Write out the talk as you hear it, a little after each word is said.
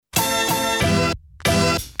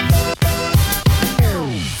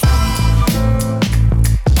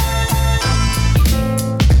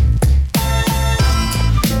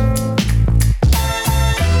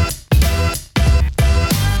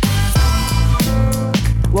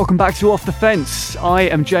Welcome back to Off the Fence. I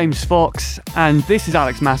am James Fox, and this is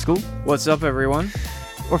Alex Maskill. What's up, everyone?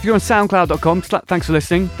 Or if you're on SoundCloud.com, thanks for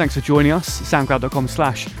listening. Thanks for joining us.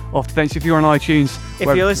 SoundCloud.com/Off the Fence. If you're on iTunes,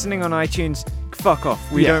 if you're listening on iTunes, fuck off.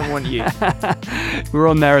 We don't want you. We're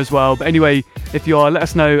on there as well. But anyway, if you are, let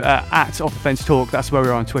us know at Off the Fence Talk. That's where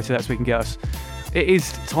we're on Twitter. That's where you can get us. It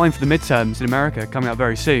is time for the midterms in America coming up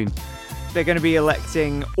very soon. They're going to be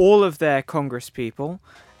electing all of their Congress people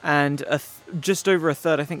and just over a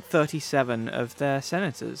third, I think 37 of their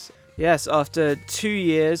senators. Yes, after 2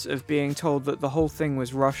 years of being told that the whole thing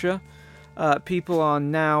was Russia, people are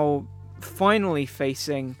now finally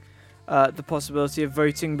facing the possibility of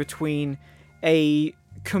voting between a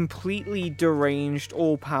completely deranged,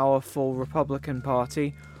 all-powerful Republican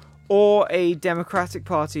Party or a Democratic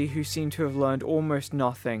Party who seem to have learned almost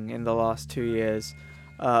nothing in the last 2 years,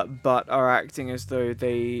 but are acting as though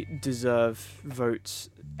they deserve votes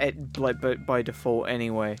by default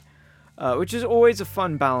anyway, which is always a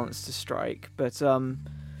fun balance to strike. But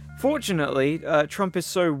fortunately, Trump is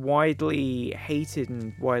so widely hated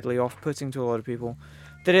and widely off-putting to a lot of people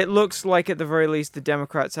that it looks like at the very least the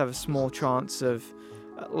Democrats have a small chance of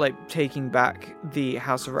taking back the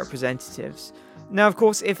House of Representatives. Now, of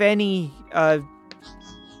course, if any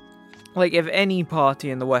party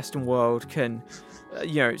in the Western world can,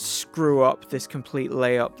 screw up this complete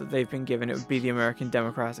layup that they've been given, it would be the American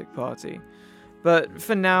Democratic Party. But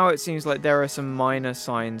for now, it seems like there are some minor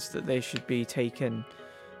signs that they should be taken,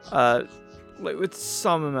 with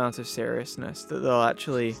some amount of seriousness, that they'll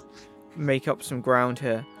actually make up some ground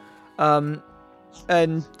here. And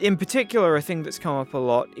in particular, a thing that's come up a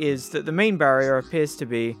lot is that the main barrier appears to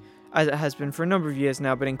be, as it has been for a number of years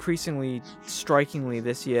now, but increasingly strikingly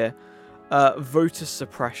this year, voter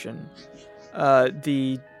suppression.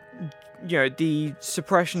 The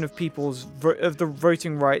suppression of of the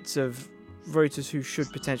voting rights of voters who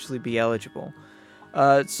should potentially be eligible.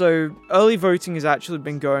 So early voting has actually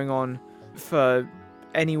been going on for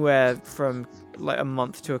anywhere from a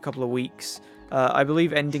month to a couple of weeks. I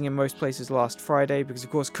believe ending in most places last Friday, because of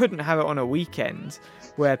course couldn't have it on a weekend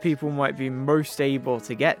where people might be most able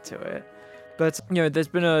to get to it. But, there's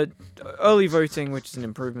been early voting, which is an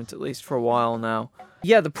improvement at least for a while now.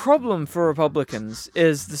 Yeah, the problem for Republicans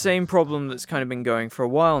is the same problem that's kind of been going for a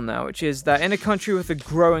while now, which is that in a country with a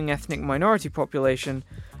growing ethnic minority population,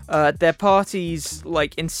 their party's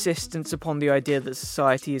insistence upon the idea that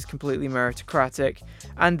society is completely meritocratic,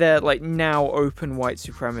 and their now open white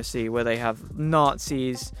supremacy, where they have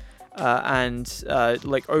Nazis and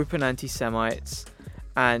open anti-Semites,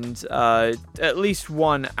 and at least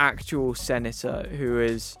one actual senator who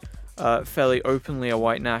is fairly openly a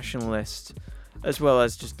white nationalist, as well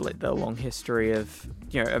as just their long history of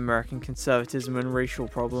American conservatism and racial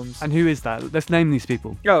problems. And who is that? Let's name these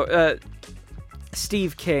people.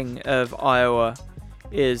 Steve King of Iowa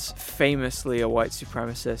is famously a white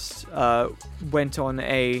supremacist. Went on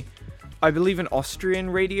I believe an Austrian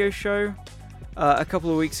radio show a couple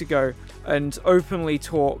of weeks ago and openly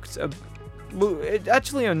talked,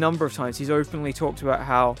 actually a number of times, he's openly talked about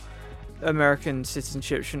how American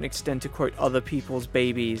citizenship shouldn't extend to, quote, other people's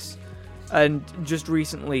babies. And just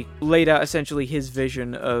recently laid out essentially his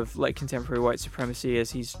vision of contemporary white supremacy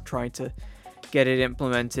as he's trying to get it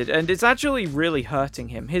implemented, and it's actually really hurting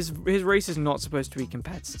him. His race is not supposed to be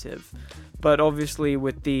competitive, but obviously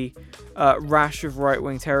with the rash of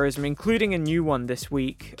right-wing terrorism, including a new one this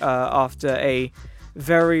week after a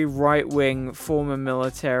very right-wing former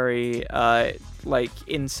military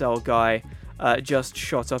incel guy just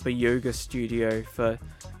shot up a yoga studio for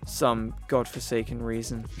some godforsaken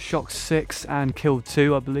reason. Shot 6 and killed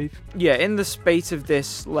 2, I believe. Yeah, in the spate of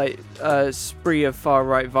this spree of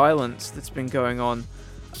far-right violence that's been going on,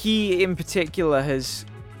 he in particular has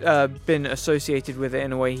been associated with it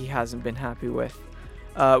in a way he hasn't been happy with.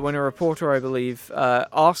 When a reporter, I believe,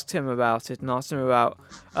 asked him about it and asked him about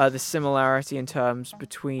the similarity in terms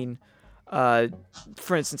between,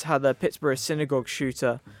 for instance, how the Pittsburgh synagogue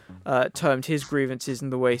shooter termed his grievances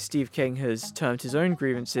and the way Steve King has termed his own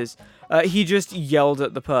grievances, he just yelled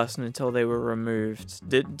at the person until they were removed.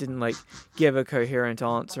 Didn't give a coherent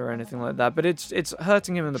answer or anything like that. But it's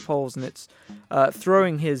hurting him in the polls, and it's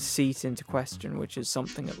throwing his seat into question, which is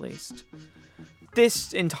something at least.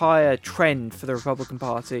 This entire trend for the Republican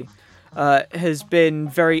Party has been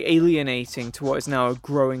very alienating to what is now a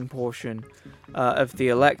growing portion of the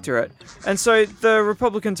electorate. And so the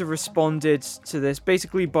Republicans have responded to this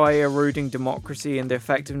basically by eroding democracy and the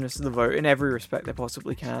effectiveness of the vote in every respect they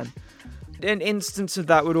possibly can. An instance of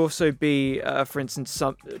that would also be, for instance,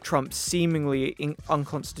 Trump's seemingly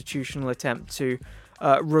unconstitutional attempt to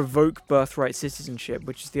revoke birthright citizenship,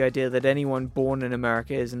 which is the idea that anyone born in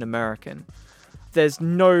America is an American. There's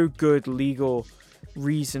no good legal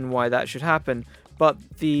reason why that should happen, but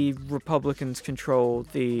the Republicans control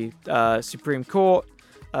the Supreme Court.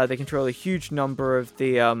 They control a huge number of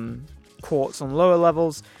the courts on lower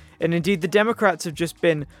levels, and indeed the Democrats have just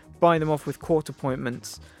been buying them off with court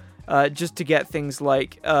appointments just to get things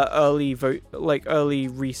like early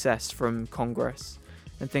recess from Congress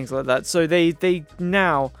and things like that. So they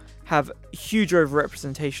now have huge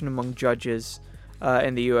overrepresentation among judges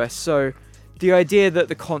in the US. So the idea that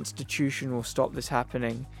the Constitution will stop this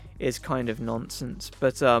happening is kind of nonsense.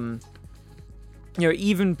 But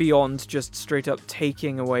even beyond just straight up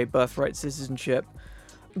taking away birthright citizenship,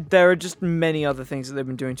 there are just many other things that they've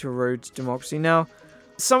been doing to erode democracy. Now,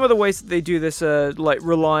 some of the ways that they do this are like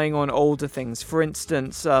relying on older things. For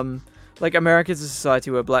instance, like America's a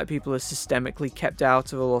society where black people are systemically kept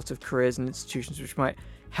out of a lot of careers and institutions which might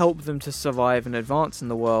help them to survive and advance in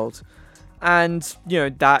the world. And,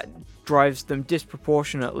 that drives them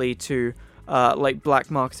disproportionately to like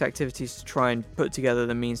black market activities to try and put together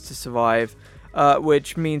the means to survive,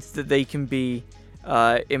 which means that they can be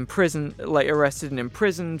arrested and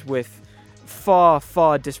imprisoned with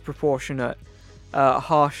far disproportionate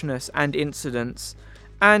harshness and incidents.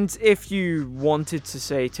 And if you wanted to,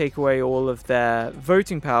 say, take away all of their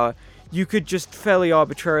voting power, you could just fairly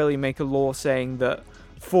arbitrarily make a law saying that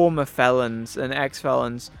former felons and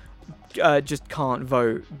ex-felons just can't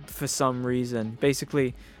vote for some reason.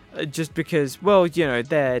 Basically, just because,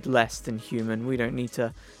 they're less than human. We don't need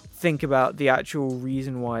to think about the actual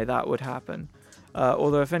reason why that would happen.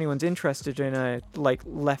 Although if anyone's interested in a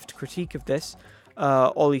left critique of this,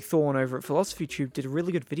 Ollie Thorne over at PhilosophyTube did a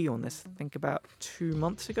really good video on this, I think about 2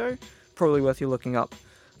 months ago. Probably worth you looking up.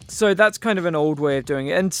 So that's kind of an old way of doing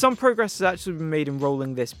it, and some progress has actually been made in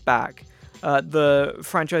rolling this back. The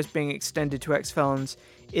franchise being extended to ex-felons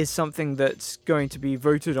is something that's going to be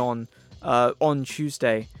voted on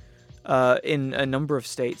Tuesday in a number of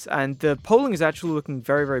states, and the polling is actually looking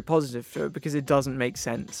very, very positive for it, because it doesn't make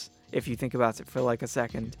sense if you think about it for a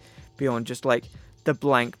second, beyond just the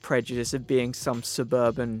blank prejudice of being some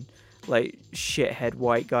suburban shithead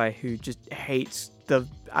white guy who just hates the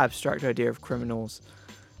abstract idea of criminals.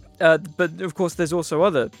 But of course there's also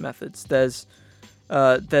other methods. There's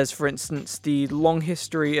for instance the long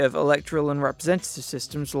history of electoral and representative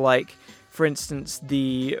systems, for instance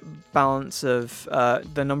the balance of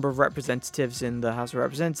the number of representatives in the House of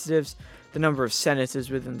Representatives, the number of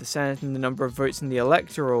senators within the Senate, and the number of votes in the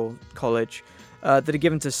Electoral College that are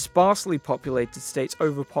given to sparsely populated states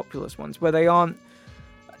over populous ones, where they aren't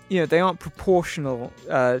proportional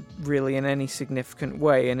really in any significant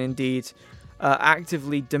way, and indeed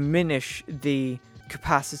actively diminish the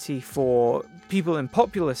capacity for people in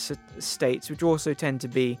populous states, which also tend to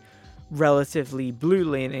be relatively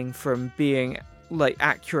blue-leaning, from being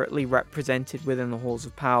accurately represented within the halls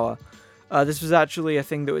of power. This was actually a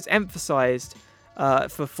thing that was emphasized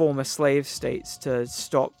for former slave states to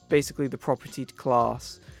stop basically the propertied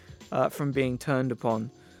class from being turned upon.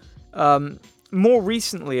 More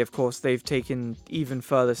recently, of course, they've taken even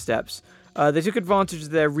further steps. They took advantage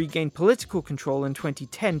of their regained political control in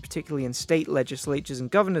 2010, particularly in state legislatures and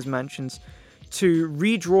governors' mansions, to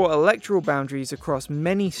redraw electoral boundaries across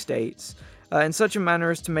many states in such a manner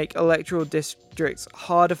as to make electoral districts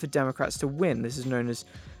harder for Democrats to win. This is known as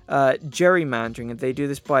gerrymandering, and they do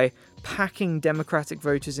this by packing Democratic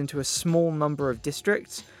voters into a small number of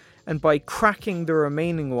districts and by cracking the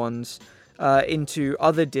remaining ones into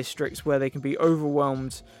other districts where they can be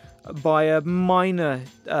overwhelmed by a minor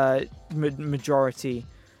majority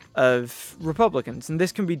of Republicans. And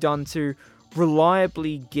this can be done to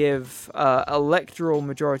reliably give electoral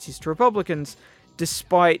majorities to Republicans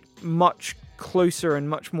despite much closer and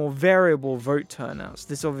much more variable vote turnouts.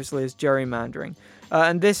 This obviously is gerrymandering.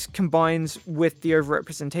 And this combines with the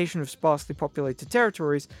overrepresentation of sparsely populated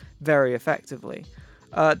territories very effectively.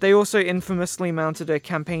 They also infamously mounted a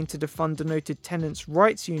campaign to defund a noted tenants'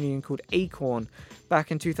 rights union called Acorn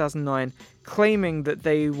back in 2009, claiming that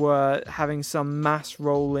they were having some mass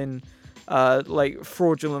roll in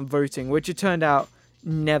fraudulent voting, which it turned out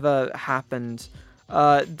never happened.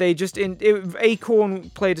 Acorn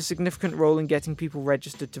played a significant role in getting people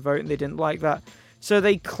registered to vote, and they didn't like that. So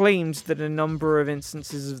they claimed that a number of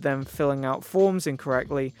instances of them filling out forms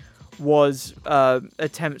incorrectly was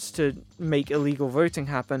attempts to make illegal voting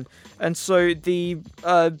happen. And so the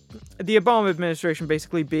Obama administration,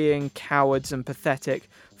 basically being cowards and pathetic,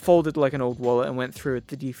 folded like an old wallet and went through with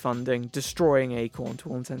the defunding, destroying Acorn to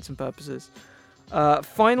all intents and purposes.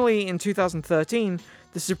 Finally, in 2013,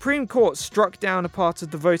 the Supreme Court struck down a part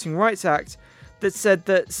of the Voting Rights Act that said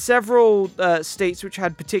that several states which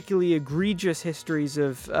had particularly egregious histories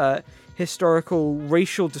of historical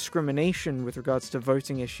racial discrimination with regards to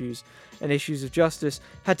voting issues and issues of justice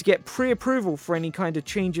had to get pre-approval for any kind of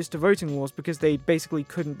changes to voting laws because they basically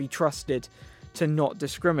couldn't be trusted to not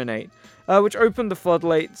discriminate, which opened the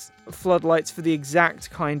floodlights for the exact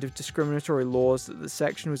kind of discriminatory laws that the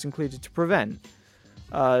section was included to prevent,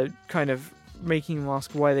 kind of making them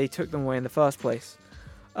ask why they took them away in the first place.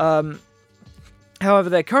 However,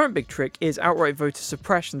 their current big trick is outright voter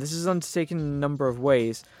suppression. This is undertaken in a number of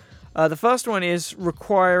ways. The first one is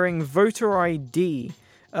requiring voter ID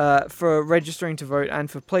for registering to vote and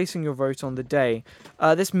for placing your vote on the day.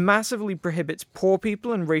 This massively prohibits poor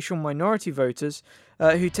people and racial minority voters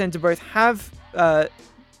who tend to both have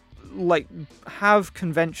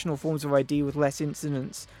conventional forms of ID with less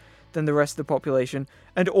incidents than the rest of the population,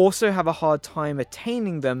 and also have a hard time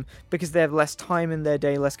attaining them because they have less time in their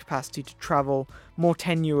day, less capacity to travel, more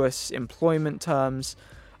tenuous employment terms.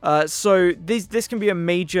 So this can be a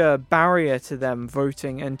major barrier to them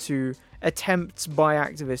voting and to attempts by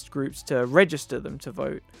activist groups to register them to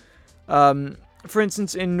vote. For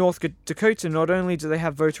instance, in North Dakota, not only do they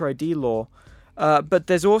have voter ID law, but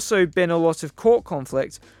there's also been a lot of court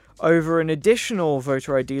conflict over an additional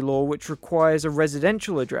voter ID law which requires a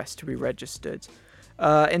residential address to be registered.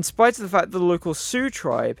 In spite of the fact that the local Sioux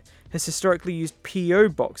tribe has historically used P.O.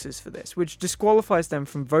 boxes for this, which disqualifies them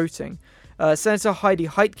from voting. Senator Heidi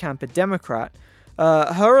Heitkamp, a Democrat,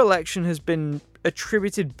 her election has been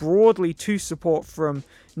attributed broadly to support from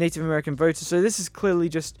Native American voters, so this is clearly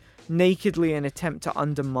just nakedly an attempt to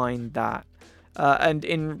undermine that, and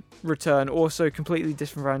in return also completely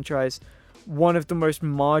disenfranchise one of the most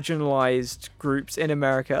marginalized groups in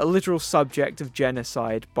America, a literal subject of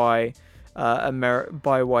genocide by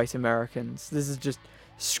white Americans. This is just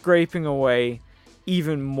scraping away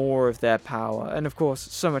even more of their power, and of course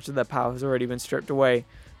so much of their power has already been stripped away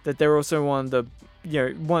that they're also one of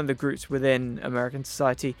the groups within American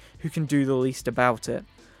society who can do the least about it.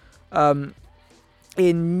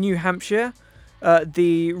 In New Hampshire,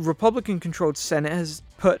 the Republican-controlled Senate has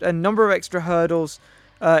put a number of extra hurdles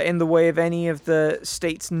in the way of any of the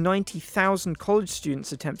state's 90,000 college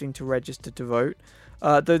students attempting to register to vote,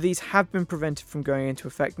 though these have been prevented from going into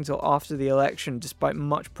effect until after the election, despite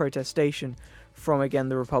much protestation from, again,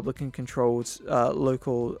 the Republican-controlled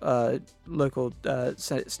local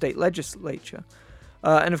state legislature.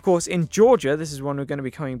 And of course, in Georgia, this is one we're going to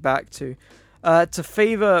be coming back to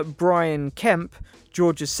favor Brian Kemp,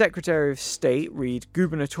 Georgia's Secretary of State, read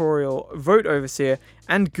gubernatorial vote overseer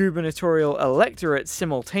and gubernatorial electorate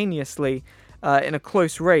simultaneously in a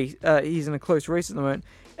close race. He's in a close race at the moment.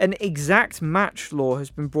 An exact match law has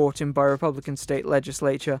been brought in by Republican state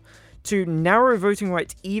legislature to narrow voting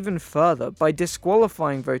rights even further by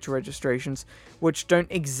disqualifying voter registrations which don't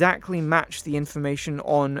exactly match the information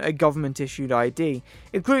on a government-issued ID,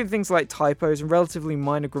 including things like typos and relatively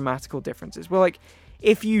minor grammatical differences. Well, like,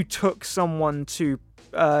 if you took someone to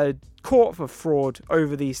court for fraud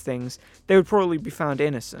over these things, they would probably be found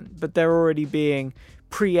innocent, but they're already being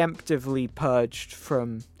preemptively purged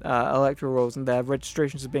from electoral rolls and their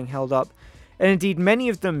registrations are being held up. And indeed, many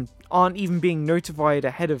of them aren't even being notified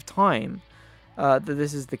ahead of time that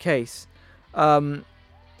this is the case. This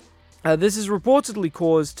has reportedly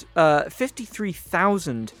caused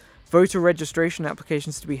 53,000 voter registration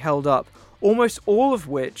applications to be held up, almost all of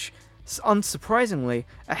which, unsurprisingly,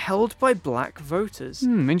 are held by black voters.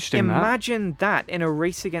 Interesting. Imagine that in a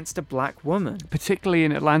race against a black woman. Particularly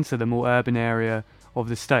in Atlanta, the more urban area of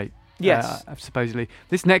the state. Yes. Supposedly.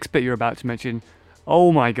 This next bit you're about to mention,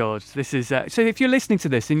 oh my God, this is... so if you're listening to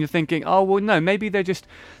this and you're thinking, oh, well, no, maybe they're just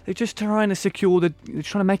trying to they're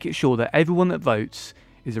trying to make it sure that everyone that votes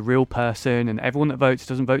is a real person and everyone that votes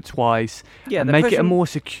doesn't vote twice, and make it a more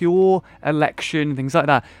secure election, things like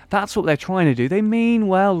that. That's what they're trying to do. They mean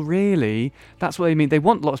well, really. That's what they mean. They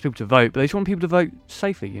want lots of people to vote, but they just want people to vote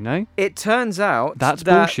safely, you know? It turns out that's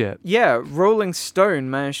bullshit. Yeah, Rolling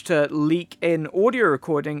Stone managed to leak an audio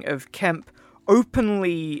recording of Kemp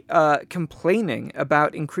openly complaining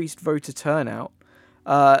about increased voter turnout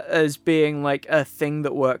as being like a thing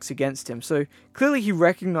that works against him. So clearly he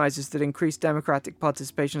recognizes that increased democratic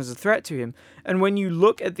participation is a threat to him. And when you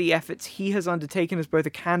look at the efforts he has undertaken as both a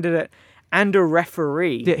candidate and a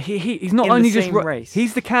referee, he's not only just race.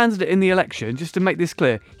 He's the candidate in the election. Just to make this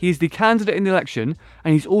clear, he's the candidate in the election,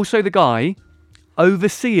 and he's also the guy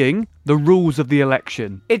overseeing the rules of the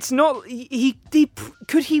election. It's not...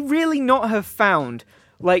 Could he really not have found,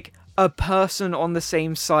 like, a person on the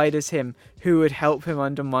same side as him who would help him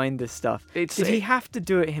undermine this stuff? Did he have to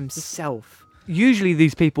do it himself? usually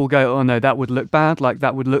these people go, oh no, that would look bad. Like,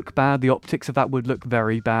 that would look bad. The optics of that would look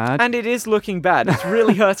very bad. And it is looking bad. It's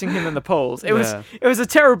really hurting him in the polls. It Yeah. was a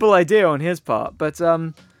terrible idea on his part. But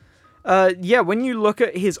when you look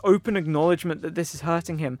at his open acknowledgement that this is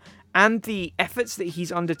hurting him and the efforts that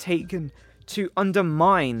he's undertaken to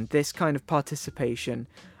undermine this kind of participation,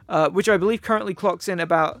 which I believe currently clocks in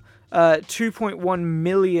about 2.1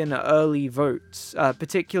 million early votes,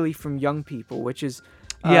 particularly from young people, which is...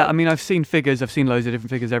 Yeah, I mean, I've seen figures. I've seen loads of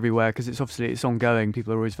different figures everywhere because it's ongoing.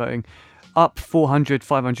 People are always voting. Up 400,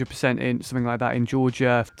 500% in something like that in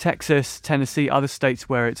Georgia, Texas, Tennessee, other states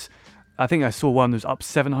where it's... I think I saw one that was up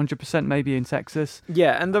 700% maybe in Texas.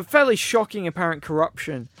 Yeah, and the fairly shocking apparent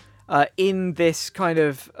corruption in this kind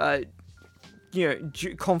of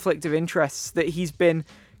conflict of interests that he's been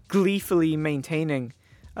gleefully maintaining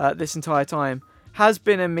this entire time has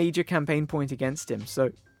been a major campaign point against him.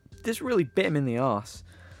 So this really bit him in the arse.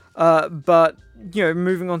 But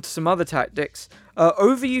moving on to some other tactics,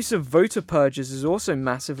 overuse of voter purges is also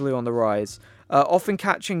massively on the rise, often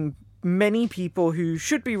catching many people who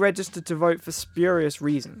should be registered to vote for spurious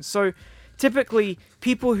reasons. So typically,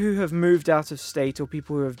 people who have moved out of state or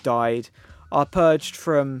people who have died are purged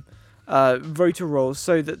from voter rolls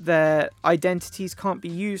so that their identities can't be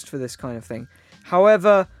used for this kind of thing.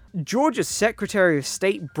 However, Georgia's Secretary of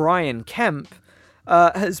State Brian Kemp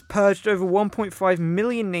has purged over 1.5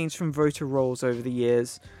 million names from voter rolls over the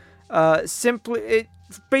years,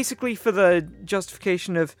 basically for the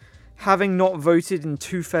justification of having not voted in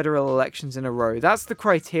 2 federal elections in a row. That's the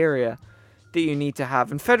criteria that you need to have.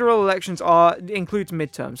 And federal elections includes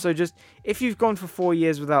midterms. So just if you've gone for 4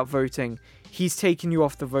 years without voting, he's taken you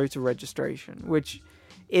off the voter registration, which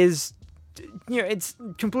is, it's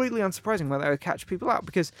completely unsurprising why that would catch people out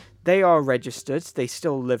because they are registered, they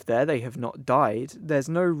still live there, they have not died. There's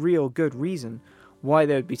no real good reason why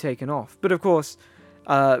they would be taken off. But of course,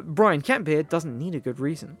 Brian Kemp here doesn't need a good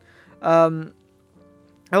reason.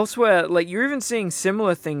 Elsewhere, you're even seeing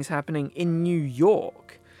similar things happening in New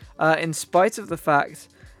York, in spite of the fact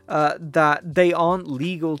that they aren't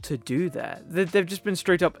legal to do there. They've just been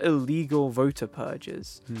straight up illegal voter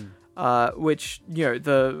purges, which,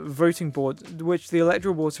 the voting board, which the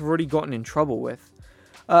electoral boards have already gotten in trouble with.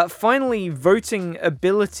 Finally, voting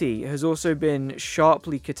ability has also been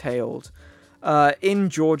sharply curtailed. In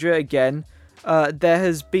Georgia, again, there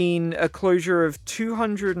has been a closure of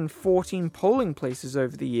 214 polling places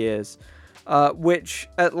over the years, which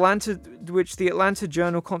the Atlanta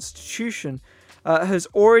Journal-Constitution has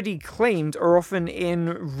already claimed are often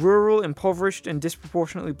in rural, impoverished, and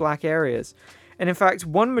disproportionately black areas. And in fact,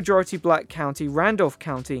 one majority black county, Randolph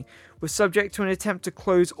County, was subject to an attempt to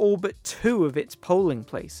close all but 2 of its polling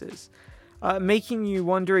places, making you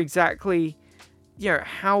wonder exactly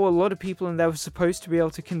how a lot of people in there were supposed to be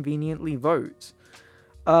able to conveniently vote.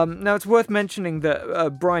 Now, it's worth mentioning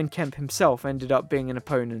that Brian Kemp himself ended up being an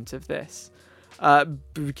opponent of this.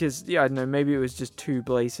 Because, I don't know, maybe it was just too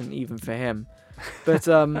blatant even for him. But,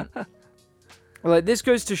 this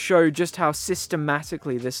goes to show just how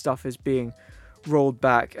systematically this stuff is being rolled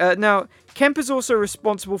back. Now, Kemp is also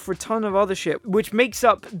responsible for a ton of other shit, which makes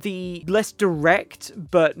up the less direct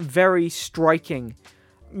but very striking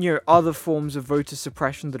other forms of voter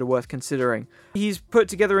suppression that are worth considering. He's put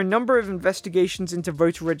together a number of investigations into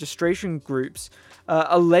voter registration groups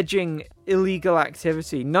alleging illegal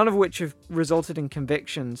activity, none of which have resulted in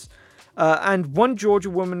convictions. And one Georgia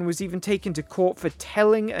woman was even taken to court for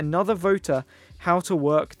telling another voter how to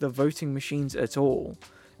work the voting machines at all,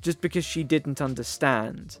 just because she didn't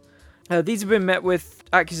understand. These have been met with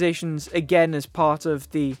accusations, again, as part of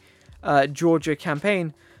the Georgia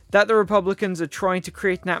campaign, that the Republicans are trying to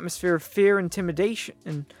create an atmosphere of fear and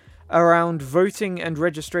intimidation around voting and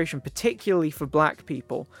registration, particularly for black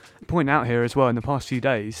people. Point out here as well, in the past few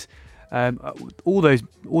days, all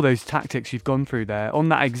those tactics you've gone through there, on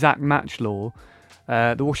that exact match law,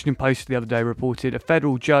 the Washington Post the other day reported a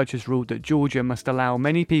federal judge has ruled that Georgia must allow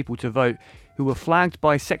many people to vote who were flagged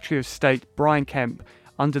by Secretary of State Brian Kemp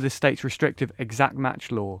under the state's restrictive exact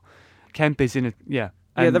match law. Kemp is in a... Yeah,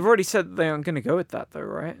 they've already said they aren't going to go with that, though,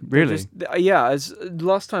 right? Really? As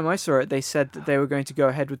last time I saw it, they said that they were going to go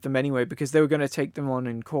ahead with them anyway because they were going to take them on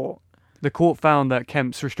in court. The court found that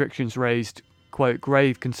Kemp's restrictions raised, quote,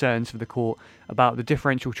 grave concerns for the court about the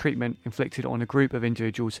differential treatment inflicted on a group of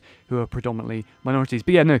individuals who are predominantly minorities.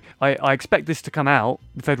 But yeah, no, I expect this to come out,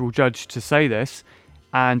 the federal judge to say this,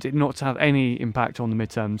 and it not to have any impact on the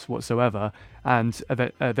midterms whatsoever. And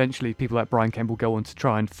eventually people like Brian Kemp will go on to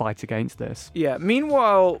try and fight against this. Yeah.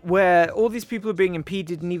 Meanwhile, where all these people are being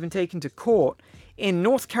impeded and even taken to court, in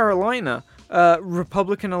North Carolina,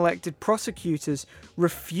 Republican-elected prosecutors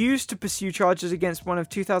refused to pursue charges against one of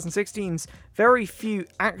 2016's very few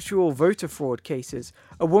actual voter fraud cases.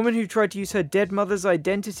 A woman who tried to use her dead mother's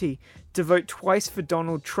identity to vote twice for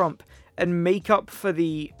Donald Trump and make up for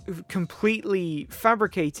the completely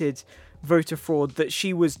fabricated voter fraud that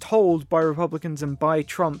she was told by Republicans and by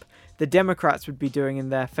Trump the Democrats would be doing in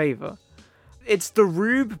their favor. It's the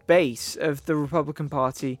rube base of the Republican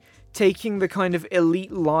Party taking the kind of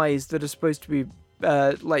elite lies that are supposed to be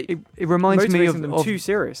it reminds me of them too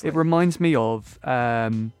seriously. It reminds me of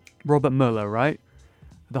Robert Mueller, right?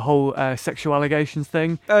 The whole sexual allegations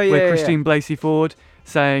thing, where Christine Blasey Ford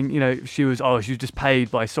saying, she was just paid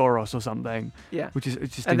by Soros or something. Yeah, which is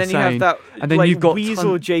just and insane. Then you have that, and then you've got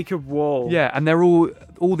Weasel Jacob Wall. Yeah, and they're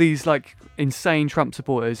all these like insane Trump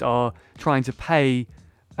supporters are trying to pay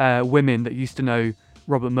women that used to know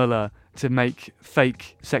Robert Mueller to make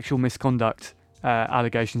fake sexual misconduct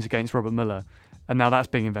allegations against Robert Mueller. And now that's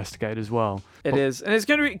being investigated as well. It is. And it's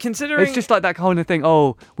going to be, considering... It's just like that kind of thing,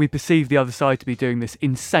 we perceive the other side to be doing this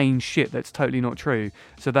insane shit that's totally not true.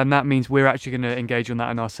 So then that means we're actually going to engage on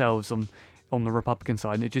that in ourselves on the Republican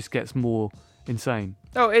side, and it just gets more insane.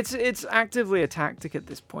 Oh, it's actively a tactic at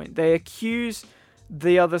this point. They accuse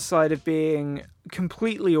the other side of being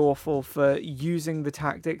completely awful for using the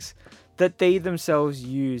tactics that they themselves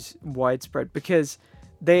use widespread, because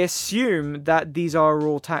they assume that these are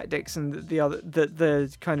all tactics and that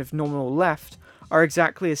the kind of nominal left are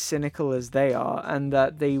exactly as cynical as they are, and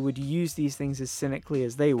that they would use these things as cynically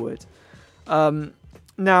as they would.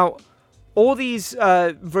 Now, all these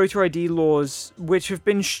voter ID laws, which have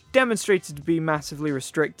been demonstrated to be massively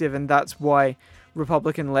restrictive, and that's why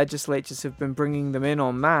Republican legislatures have been bringing them in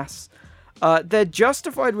en masse, they're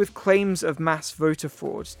justified with claims of mass voter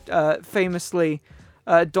fraud. Famously,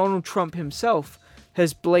 Donald Trump himself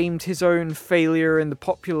has blamed his own failure in the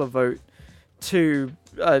popular vote to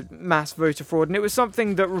mass voter fraud. And it was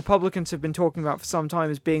something that Republicans have been talking about for some time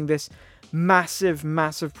as being this massive,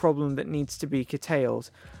 massive problem that needs to be curtailed.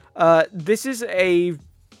 This is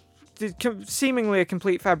seemingly a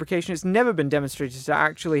complete fabrication. It's never been demonstrated to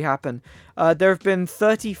actually happen. There have been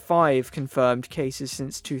 35 confirmed cases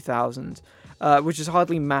since 2000, which is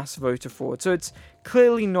hardly mass voter fraud. So it's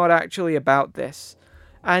clearly not actually about this.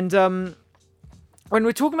 And when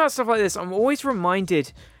we're talking about stuff like this, I'm always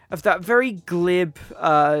reminded of that very glib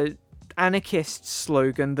anarchist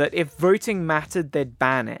slogan that if voting mattered, they'd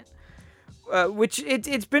ban it. Which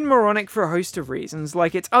it's been moronic for a host of reasons.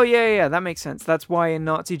 Like that makes sense. That's why in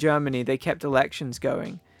Nazi Germany they kept elections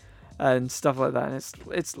going and stuff like that.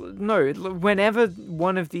 And whenever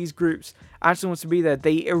one of these groups actually wants to be there,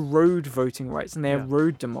 they erode voting rights and they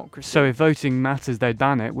erode democracy. So if voting matters, they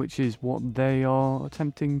ban it, which is what they are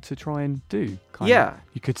attempting to try and do. Kind of.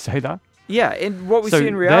 You could say that. Yeah, in what we see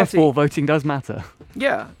in reality. Therefore, voting does matter.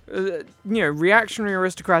 Yeah, reactionary,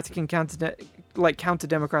 aristocratic, and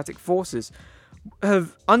counter-democratic forces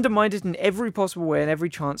have undermined it in every possible way and every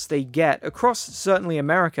chance they get across certainly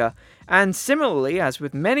America. And similarly, as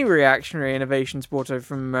with many reactionary innovations brought over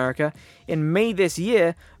from America, in May this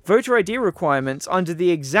year, voter ID requirements under the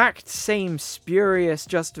exact same spurious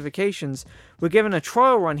justifications were given a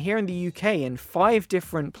trial run here in the UK in 5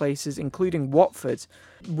 different places, including Watford,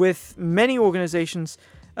 with many organisations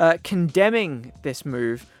condemning this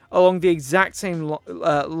move along the exact same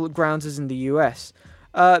grounds as in the US.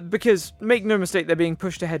 Because, make no mistake, they're being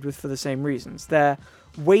pushed ahead with for the same reasons. They're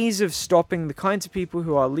ways of stopping the kinds of people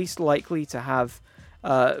who are least likely to have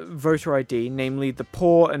voter ID, namely the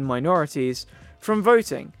poor and minorities, from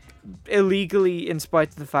voting illegally in spite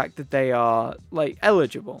of the fact that they are,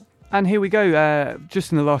 eligible. And here we go,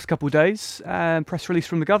 just in the last couple of days, press release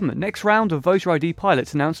from the government. Next round of voter ID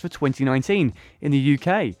pilots announced for 2019 in the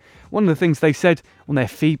UK. One of the things they said on their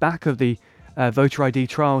feedback of the voter ID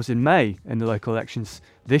trials in May in the local elections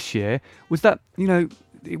this year was that,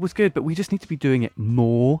 it was good, but we just need to be doing it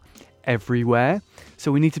more everywhere.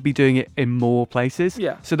 So we need to be doing it in more places.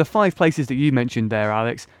 Yeah. So the 5 places that you mentioned there,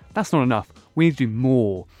 Alex, that's not enough. We need to do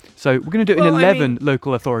more. So we're going to do it in 11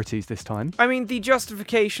 local authorities this time. I mean, the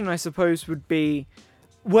justification, I suppose, would be,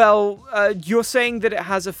 you're saying that it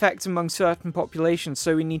has effects among certain populations,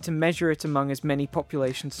 so we need to measure it among as many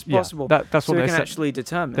populations as possible. That's so what we can actually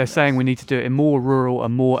determine. They're saying we need to do it in more rural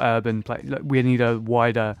and more urban places. We need a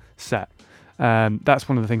wider set. That's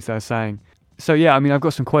one of the things they're saying. So yeah, I mean, I've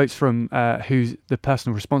got some quotes from who's the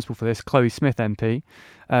person responsible for this, Chloe Smith MP,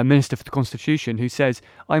 Minister for the Constitution, who says,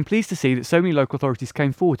 "I'm pleased to see that so many local authorities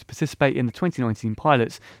came forward to participate in the 2019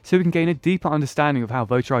 pilots so we can gain a deeper understanding of how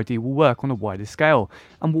voter ID will work on a wider scale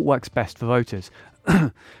and what works best for voters."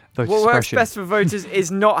 What works best for voters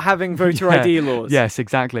is not having voter ID laws. Yes,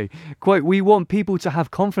 exactly. Quote, "We want people to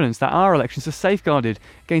have confidence that our elections are safeguarded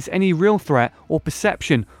against any real threat or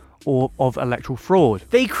perception of electoral fraud."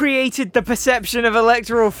 They created the perception of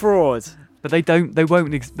electoral fraud. But they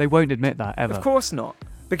won't admit that ever. Of course not.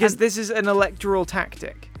 Because this is an electoral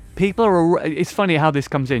tactic. It's funny how this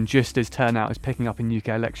comes in just as turnout is picking up in UK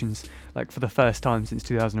elections, like for the first time since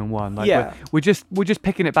 2001. Like, yeah. We're just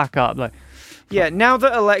picking it back up. Like, yeah, now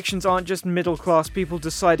that elections aren't just middle class people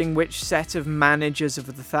deciding which set of managers of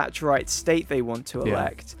the Thatcherite state they want to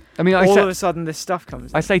elect. I mean, all of a sudden this stuff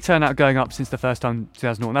comes in. I say turnout going up since the first time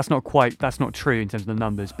 2001. That's not true in terms of the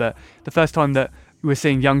numbers, but the first time that we're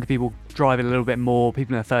seeing younger people driving a little bit more,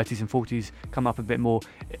 people in their 30s and 40s come up a bit more,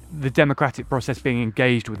 the democratic process being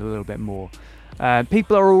engaged with a little bit more.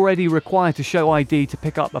 People are already required to show ID to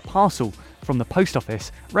pick up a parcel from the post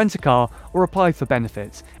office, rent a car, or apply for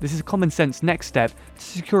benefits. This is a common sense next step to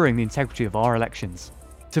securing the integrity of our elections.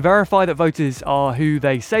 To verify that voters are who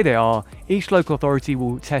they say they are, each local authority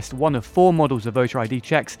will test one of 4 models of voter ID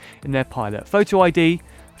checks in their pilot: photo ID,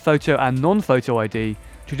 photo and non-photo ID,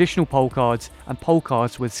 traditional poll cards, and poll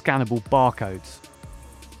cards with scannable barcodes.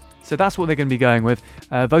 So that's what they're going to be going with.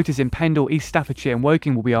 Voters in Pendle, East Staffordshire and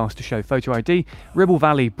Woking will be asked to show photo ID. Ribble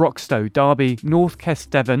Valley, Broxtowe, Derby, North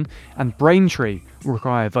Kesteven and Braintree will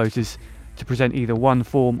require voters to present either one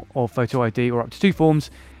form of photo ID or up to 2 forms.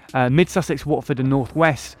 Mid Sussex, Watford and North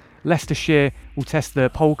West, Leicestershire will test the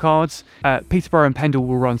poll cards. Peterborough and Pendle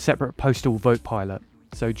will run separate postal vote pilot,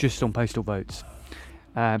 so just on postal votes.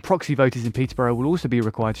 Proxy voters in Peterborough will also be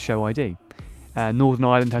required to show ID. Northern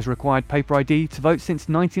Ireland has required paper ID to vote since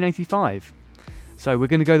 1985. So we're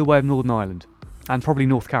going to go the way of Northern Ireland, and probably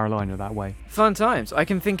North Carolina that way. Fun times. I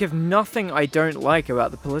can think of nothing I don't like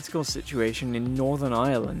about the political situation in Northern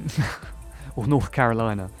Ireland. Or North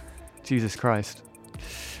Carolina. Jesus Christ.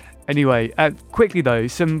 Anyway, quickly though,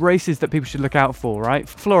 some races that people should look out for, right?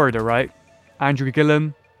 Florida, right? Andrew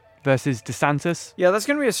Gillum versus DeSantis. Yeah, that's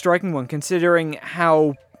going to be a striking one, considering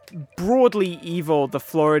how broadly evil the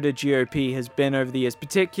Florida GOP has been over the years,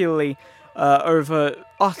 particularly over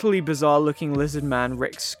utterly bizarre-looking lizard man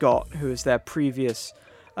Rick Scott, who was their previous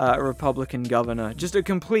Republican governor. Just a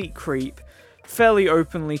complete creep, fairly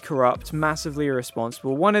openly corrupt, massively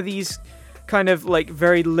irresponsible. One of these kind of like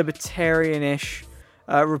very libertarian-ish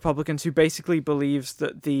Republicans who basically believes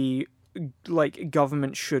that the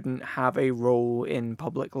government shouldn't have a role in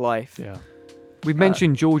public life. Yeah, we've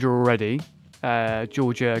mentioned Georgia already.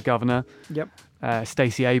 Georgia governor. Yep.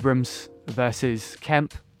 Stacey Abrams versus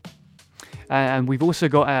Kemp, and we've also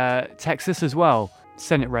got Texas as well.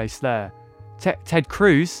 Senate race there. Ted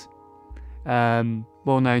Cruz,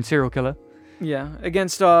 well-known serial killer. Yeah,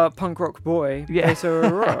 against our punk rock boy, Beto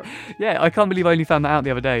O'Rourke. Yeah, I can't believe I only found that out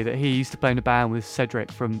the other day, that he used to play in a band with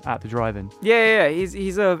Cedric from At the Drive-In. Yeah,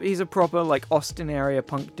 he's a proper like Austin area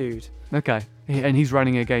punk dude. Okay, and he's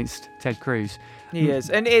running against Ted Cruz. He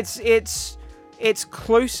is, and it's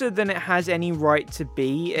closer than it has any right to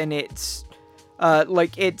be, and it's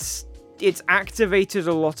activated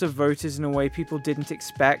a lot of voters in a way people didn't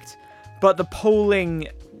expect, but the polling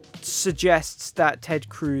suggests that Ted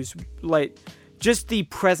Cruz, just the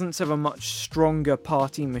presence of a much stronger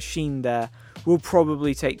party machine there, will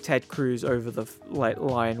probably take Ted Cruz over the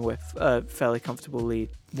line with a fairly comfortable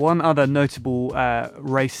lead. One other notable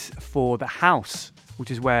race for the House,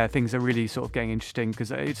 which is where things are really sort of getting interesting,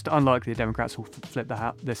 because it's unlikely the Democrats will flip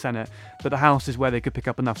the Senate, but the House is where they could pick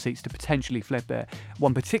up enough seats to potentially flip it.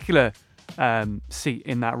 One particular seat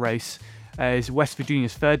in that race is West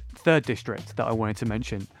Virginia's third district that I wanted to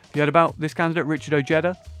mention. Have you heard about this candidate, Richard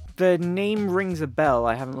Ojeda? The name rings a bell.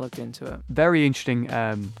 I haven't looked into it. Very interesting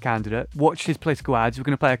candidate. Watch his political ads. We're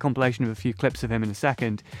going to play a compilation of a few clips of him in a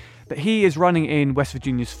second. But he is running in West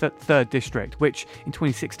Virginia's 3rd district, which in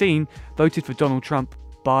 2016 voted for Donald Trump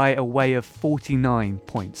by a way of 49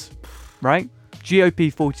 points. Right?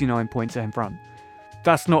 GOP 49 points in front.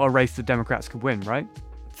 That's not a race the Democrats could win, right?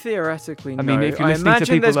 Theoretically, no. I mean, if you're I listening to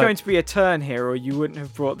imagine people there's like, going to be a turn here, or you wouldn't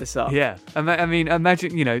have brought this up. Yeah, I mean,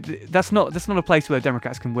 imagine, that's not a place where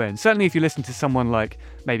Democrats can win. Certainly, if you listen to someone like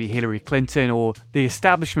maybe Hillary Clinton or the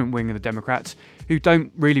establishment wing of the Democrats, who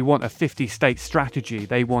don't really want a 50-state strategy,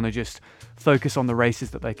 they want to just focus on the races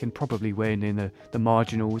that they can probably win in the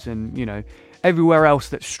marginals, and everywhere else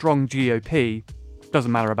that's strong GOP.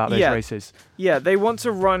 Doesn't matter about those races. Yeah, they want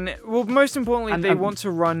to run. Well, most importantly, they want to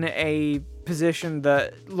run a position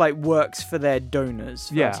that like works for their donors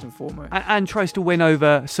first and foremost, and tries to win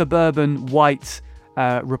over suburban white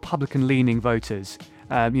Republican-leaning voters,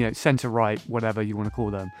 centre-right, whatever you want to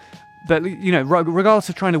call them. But regardless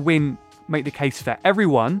of trying to make the case for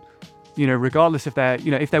everyone, regardless if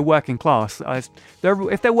they're working class,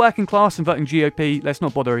 if they're working class and voting GOP, let's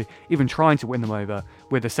not bother even trying to win them over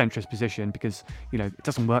with a centrist position, because it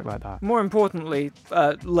doesn't work like that. More importantly,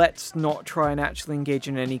 let's not try and actually engage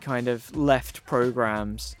in any kind of left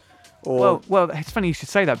programs. Or well, it's funny you should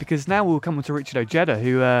say that, because now we'll come on to Richard Ojeda,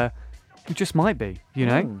 who just might be.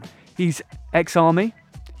 He's ex-army.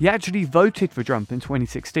 He actually voted for Trump in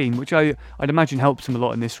 2016, which I'd imagine helps him a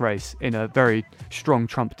lot in this race in a very strong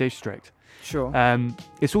Trump district. Sure.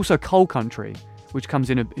 It's also coal country, which comes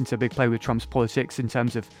into a big play with Trump's politics in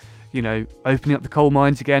terms of, opening up the coal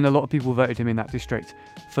mines again. A lot of people voted him in that district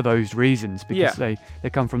for those reasons, because they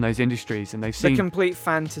come from those industries and they've seen the complete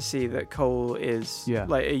fantasy that coal is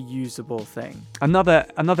like a usable thing.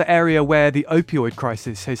 Another area where the opioid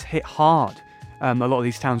crisis has hit hard. A lot of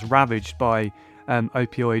these towns ravaged by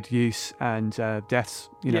opioid use and deaths,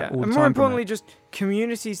 all the time. And more importantly, just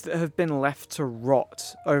communities that have been left to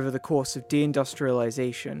rot over the course of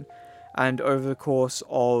deindustrialization and over the course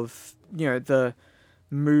of, the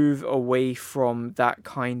move away from that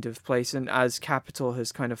kind of place, and as capital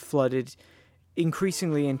has kind of flooded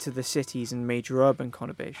increasingly into the cities and major urban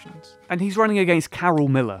conurbations. And he's running against Carol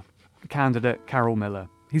Miller, candidate Carol Miller.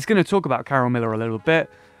 He's going to talk about Carol Miller a little bit.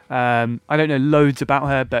 I don't know loads about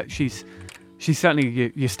her, but she's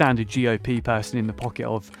certainly your standard GOP person in the pocket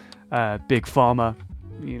of big pharma,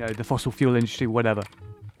 the fossil fuel industry, whatever.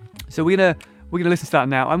 So we're gonna listen to that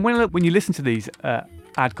now. And when you listen to these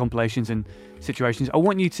ad compilations and situations, I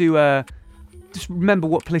want you to just remember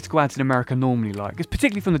what political ads in America normally like. It's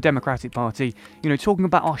particularly from the Democratic Party, talking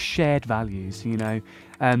about our shared values.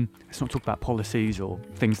 Let's not talk about policies or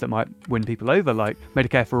things that might win people over, like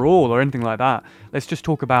Medicare for all or anything like that. Let's just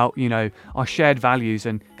talk about, our shared values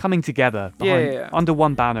and coming together under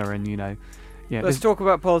one banner. And let's talk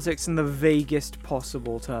about politics in the vaguest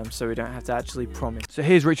possible terms, so we don't have to actually promise. So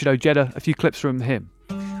here's Richard Ojeda, a few clips from him.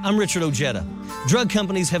 I'm Richard Ojeda. Drug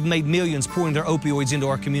companies have made millions pouring their opioids into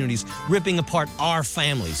our communities, ripping apart our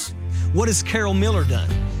families. What has Carol Miller done?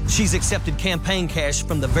 She's accepted campaign cash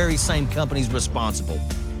from the very same companies responsible.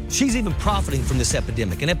 She's even profiting from this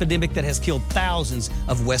epidemic, an epidemic that has killed thousands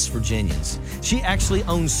of West Virginians. She actually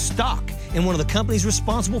owns stock in one of the companies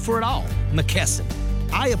responsible for it all, McKesson.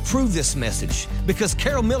 I approve this message because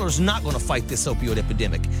Carol Miller's not going to fight this opioid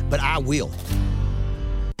epidemic, but I will.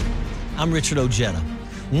 I'm Richard Ojeda.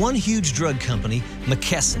 One huge drug company,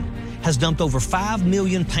 McKesson, has dumped over 5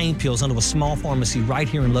 million pain pills onto a small pharmacy right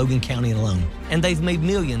here in Logan County alone. And they've made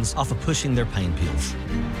millions off of pushing their pain pills.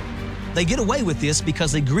 They get away with this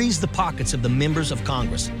because they grease the pockets of the members of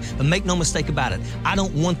Congress. But make no mistake about it, I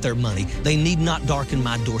don't want their money. They need not darken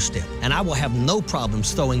my doorstep. And I will have no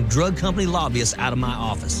problems throwing drug company lobbyists out of my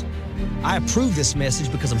office. I approve this message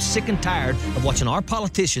because I'm sick and tired of watching our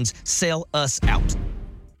politicians sell us out.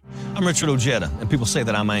 I'm Richard Ojeda, and people say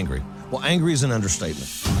that I'm angry. Well, angry is an understatement.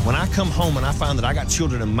 When I come home and I find that I got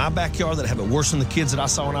children in my backyard that have it worse than the kids that I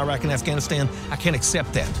saw in Iraq and Afghanistan, I can't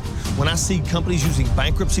accept that. When I see companies using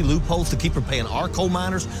bankruptcy loopholes to keep from paying our coal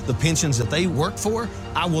miners the pensions that they work for,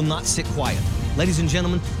 I will not sit quiet. Ladies and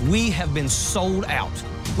gentlemen, we have been sold out.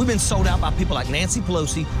 We've been sold out by people like Nancy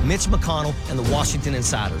Pelosi, Mitch McConnell, and the Washington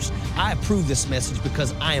Insiders. I approve this message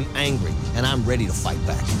because I am angry, and I'm ready to fight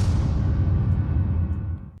back.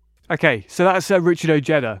 Okay, so that's Richard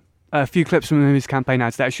Ojeda. A few clips from his campaign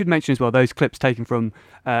ads there. I should mention as well, those clips taken from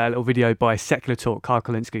a little video by Secular Talk, Carl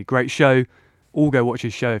Kolinsky. Great show. All go watch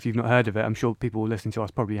his show if you've not heard of it. I'm sure people listening to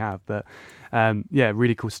us probably have. But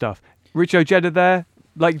really cool stuff. Richard Ojeda there,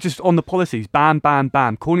 like just on the policies, bam, bam,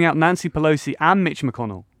 bam, calling out Nancy Pelosi and Mitch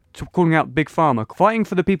McConnell, calling out Big Pharma, fighting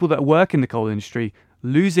for the people that work in the coal industry,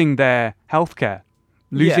 losing their healthcare,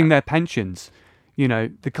 losing their pensions.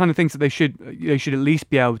 The kind of things that they should at least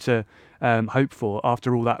be able to hope for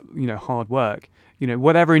after all that, hard work,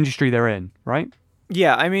 whatever industry they're in, right?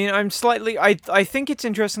 Yeah, I mean, I think it's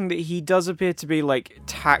interesting that he does appear to be, like,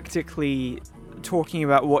 tactically talking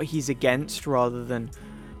about what he's against rather than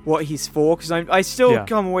what he's for, because I still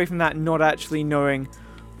come away from that not actually knowing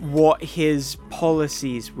what his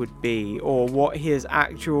policies would be or what his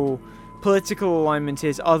actual political alignment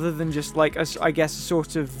is, other than just like I guess a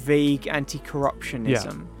sort of vague anti-corruptionism.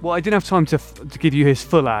 Yeah. Well, I didn't have time to give you his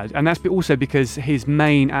full ad, and that's also because his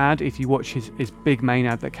main ad, if you watch his big main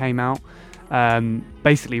ad that came out,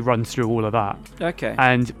 basically runs through all of that. Okay.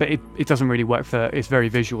 But it doesn't really work it's very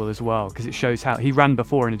visual as well, because it shows how he ran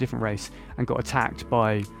before in a different race and got attacked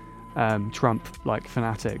by Trump-like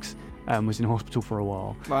fanatics. Was in hospital for a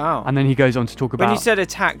while. Wow. And then he goes on to talk about... When you said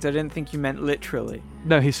attacked, I didn't think you meant literally.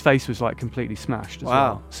 No, his face was like completely smashed as Wow.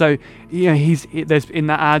 well. So, there's in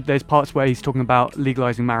that ad, there's parts where he's talking about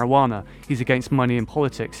legalizing marijuana. He's against money in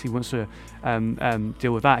politics. He wants to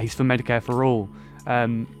deal with that. He's for Medicare for all.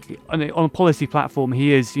 On a policy platform,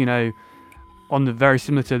 he is, on the very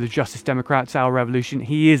similar to the Justice Democrats, Our Revolution,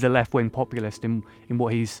 he is a left-wing populist in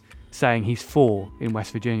what he's saying he's for in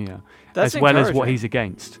West Virginia, That's as well as what encouraging. he's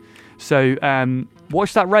against. So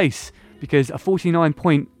watch that race, because a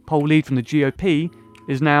 49-point poll lead from the GOP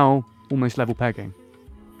is now almost level pegging.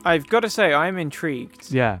 I've got to say, I'm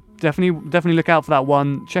intrigued. Yeah, definitely look out for that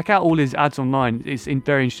one. Check out all his ads online. It's a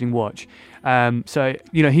very interesting watch. So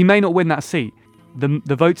he may not win that seat.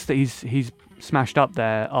 The votes that he's smashed up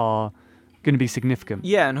there are going to be significant.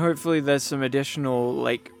 Yeah, and hopefully there's some additional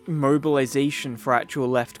mobilization for actual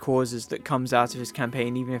left causes that comes out of his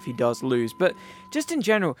campaign, even if he does lose. But just in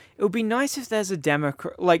general, it would be nice if there's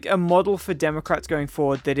a model for Democrats going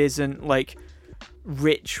forward that isn't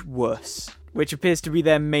rich wuss, which appears to be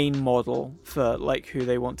their main model for who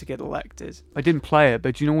they want to get elected. I didn't play it,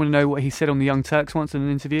 but do you want to know what he said on the Young Turks once in an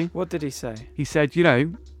interview? What did he say? He said,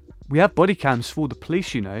 we have body cams for the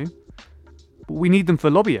police, but we need them for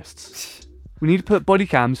lobbyists. We need to put body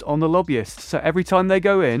cams on the lobbyists, so every time they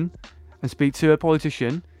go in and speak to a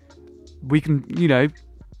politician, we can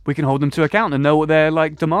hold them to account and know what they're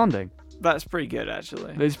demanding. That's pretty good,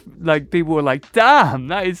 actually. There's people were like, damn,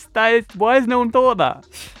 that is why has no one thought of that?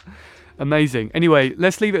 Amazing. Anyway,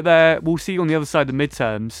 let's leave it there. We'll see you on the other side of the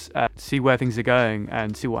midterms, see where things are going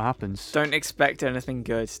and see what happens. Don't expect anything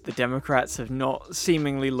good. The Democrats have not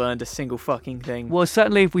seemingly learned a single fucking thing. Well,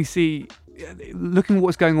 certainly if we see, looking at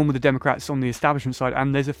what's going on with the Democrats on the establishment side,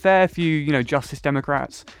 and there's a fair few, Justice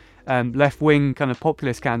Democrats, left-wing kind of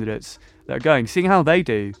populist candidates that are going. Seeing how they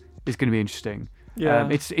do is going to be interesting. Yeah,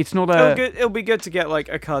 it's not a. It'll be good to get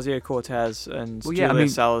Ocasio-Cortez and Julia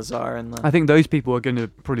Salazar in there. I think those people are going to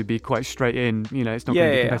probably be quite straight in. It's not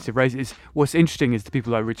going to be competitive races. What's interesting is the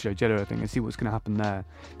people like Richard Ojeda, I think, and see what's going to happen there.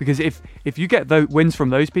 Because if you get wins from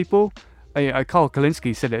those people, Carl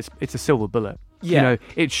Kalinske said it's a silver bullet. Yeah.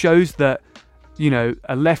 It shows that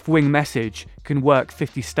a left-wing message can work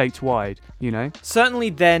 50 states wide. Certainly,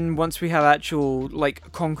 then once we have actual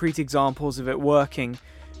concrete examples of it working,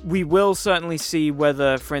 we will certainly see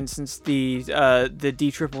whether, for instance, the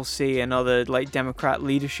DCCC and other Democrat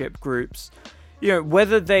leadership groups,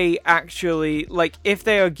 whether they actually if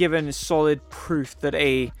they are given solid proof that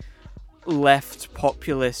a left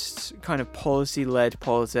populist kind of policy-led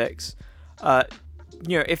politics,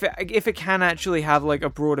 if it can actually have a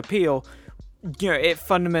broad appeal. It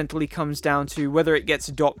fundamentally comes down to whether it gets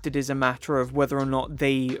adopted is a matter of whether or not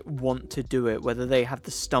they want to do it, whether they have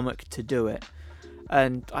the stomach to do it.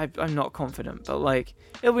 And I'm not confident, but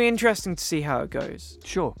it'll be interesting to see how it goes.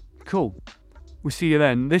 Sure. Cool. We'll see you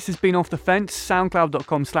then. This has been Off the Fence,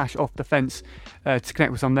 soundcloud.com/offthefence to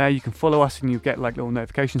connect with us on there. You can follow us and you'll get little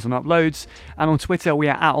notifications on uploads. And on Twitter, we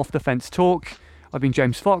are @OffTheFenceTalk. I've been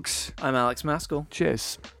James Fox. I'm Alex Maskill.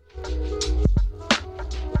 Cheers.